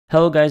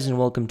Hello guys and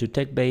welcome to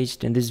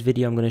TechBased. In this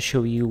video I'm going to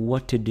show you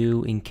what to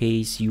do in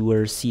case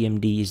your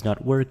CMD is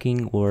not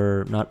working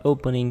or not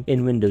opening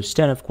in Windows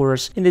 10 of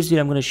course. In this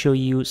video I'm going to show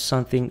you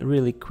something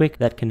really quick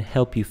that can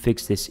help you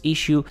fix this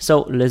issue.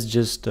 So let's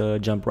just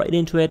jump right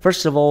into it.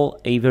 First of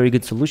all, a very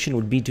good solution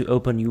would be to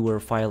open your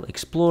File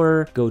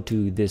Explorer, go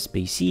to this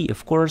PC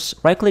of course,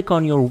 right click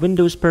on your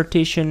Windows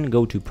partition,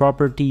 go to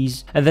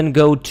Properties and then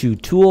go to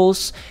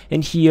Tools,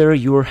 and here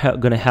you're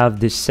going to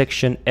have this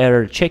section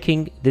Error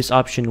Checking. This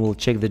option will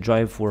check the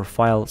drive for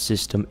file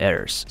system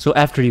errors. So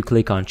after you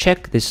click on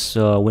check, this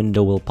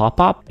window will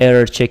pop up.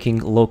 Error checking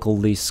local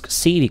disk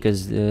C,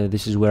 because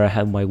this is where I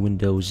have my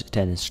Windows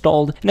 10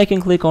 installed, and I can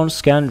click on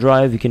scan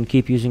drive. You can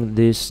keep using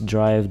this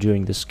drive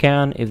during the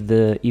scan.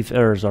 If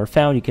errors are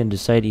found, you can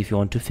decide if you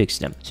want to fix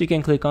them. So you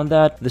can click on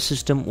that. The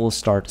system will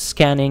start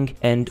scanning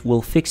and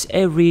will fix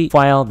every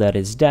file that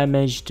is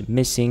damaged,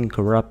 missing,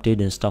 corrupted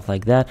and stuff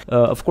like that.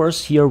 Of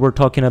course here we're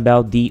talking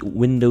about the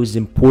Windows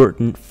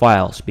important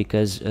files,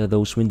 because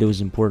those Windows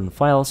important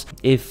files,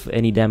 if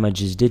any damage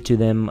is did to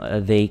them,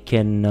 they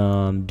can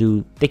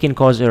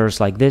cause errors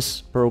like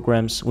this: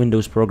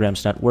 Windows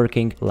programs not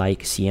working,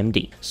 like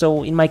CMD.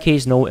 So in my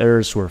case no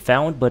errors were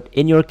found, but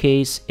in your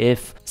case,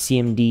 if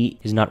CMD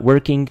is not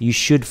working, you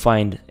should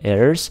find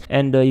errors,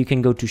 and you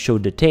can go to show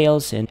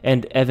details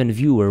and event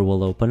viewer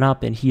will open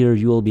up, and here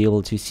you will be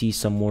able to see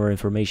some more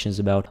information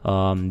about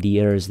the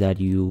errors that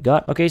you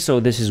got. Okay,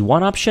 so this is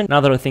one option.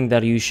 Another thing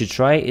that you should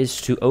try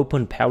is to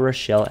open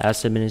PowerShell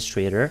as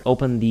administrator.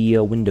 Open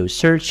the Windows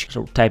search,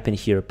 so type in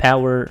here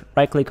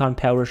right click on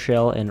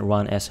PowerShell and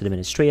run as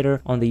administrator.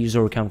 On the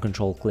user account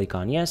control, click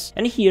on yes,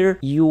 and here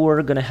you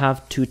are gonna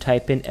have to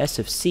type in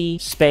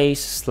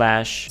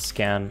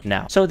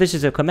sfc/scannow. So this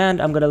is a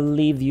command. I'm gonna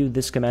leave you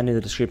this command in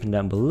the description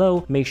down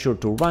below. Make sure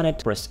to run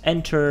it, press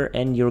enter,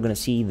 and you're gonna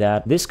see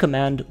that this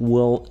command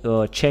will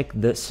check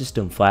the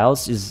system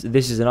files.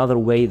 This is another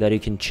way that you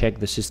can check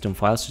the system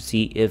files to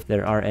see if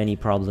there are any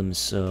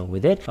problems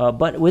with it.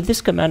 But with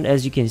this command,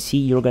 as you can see,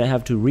 you're gonna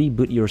have to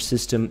reboot your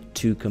system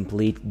to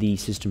complete the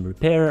system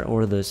repair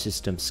or the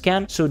system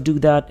scan. So do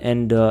that,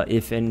 and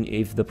if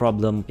the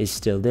problem is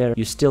still there,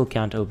 you still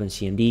can't open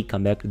CMD,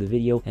 come back to the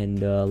video,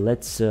 and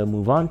let's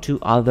move on to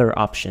other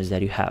options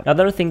that you have.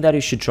 Another thing that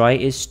you should try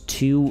is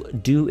to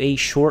do a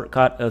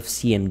shortcut of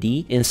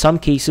CMD. In some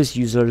cases,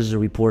 users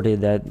reported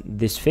that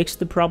this fixed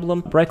the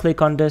problem. Right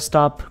click on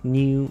desktop,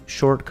 new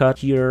shortcut.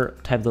 Here,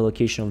 type the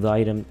location of the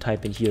item,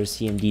 type in here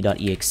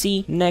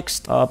cmd.exe.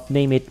 Next,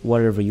 name it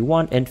whatever you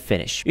want and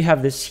finish. You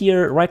have this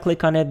here. Right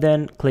click on it,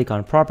 then click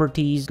on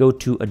properties, go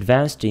to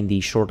advanced in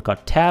the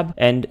shortcut tab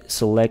and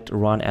select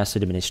run as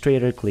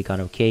administrator. Click on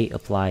OK,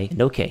 apply,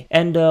 and OK.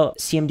 And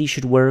CMD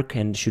should work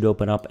and should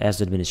open up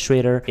as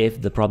administrator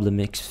if the problem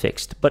is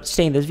fixed. But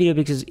stay in this video,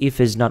 because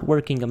if it's not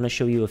working, I'm going to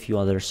show you a few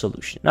other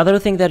solutions. Another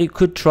thing that you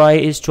could try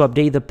is to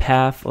update the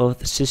path of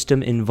the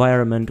system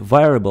environment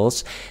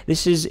variables.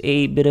 This is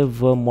a bit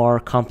of a more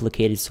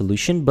complicated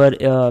solution, but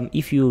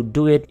if you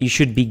do it, you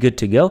should be good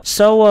to go.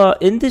 So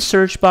in the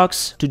search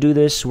box, to do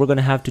this, we're going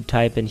to have to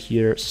type in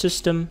here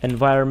system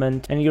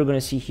environment, and you're going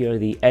to see here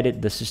the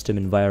edit the system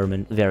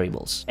environment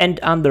variables, and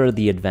under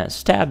the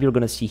advanced tab you're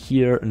going to see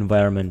here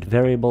environment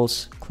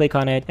variables. Click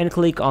on it and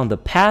click on the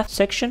path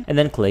section and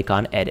then click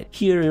on edit.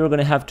 Here you're going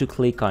to have to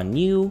click on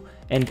new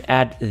and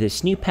add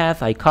this new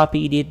path. I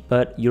copied it,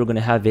 but you're gonna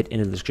have it in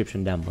the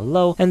description down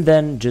below, and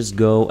then just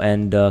go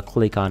and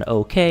click on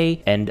OK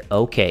and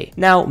OK.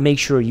 Now make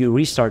sure you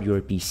restart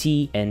your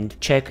PC and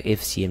check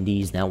if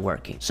CMD is now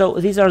working. So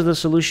these are the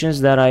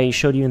solutions that I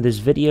showed you in this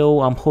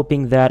video. I'm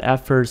hoping that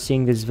after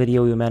seeing this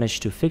video you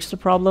managed to fix the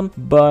problem,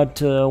 but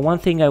one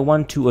thing I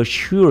want to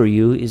assure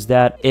you is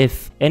that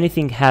if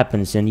anything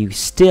happens and you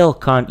still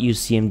can't use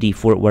CMD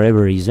for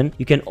whatever reason,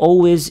 you can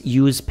always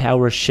use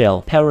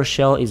PowerShell.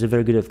 PowerShell is a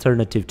very good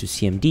alternative to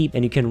CMD,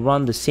 and you can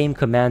run the same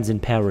commands in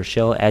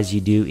PowerShell as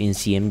you do in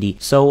CMD.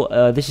 So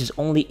this is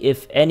only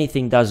if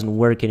anything doesn't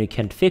work and you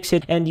can't fix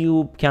it and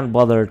you can't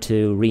bother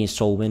to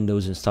reinstall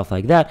Windows and stuff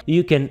like that,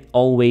 you can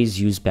always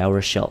use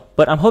PowerShell.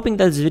 But I'm hoping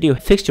that this video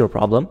fixed your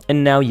problem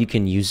and now you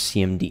can use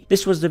CMD.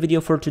 This was the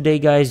video for today,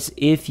 guys.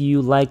 If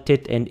you liked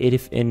it and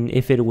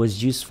if it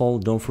was useful,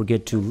 don't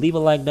forget to leave a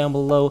like down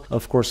below,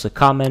 of course a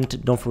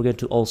comment. Don't forget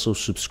to also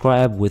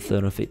subscribe with the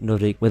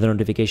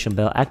notification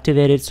bell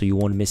activated so you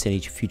won't miss any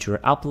future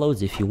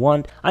uploads if you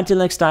want. Until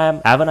next time,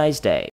 have a nice day.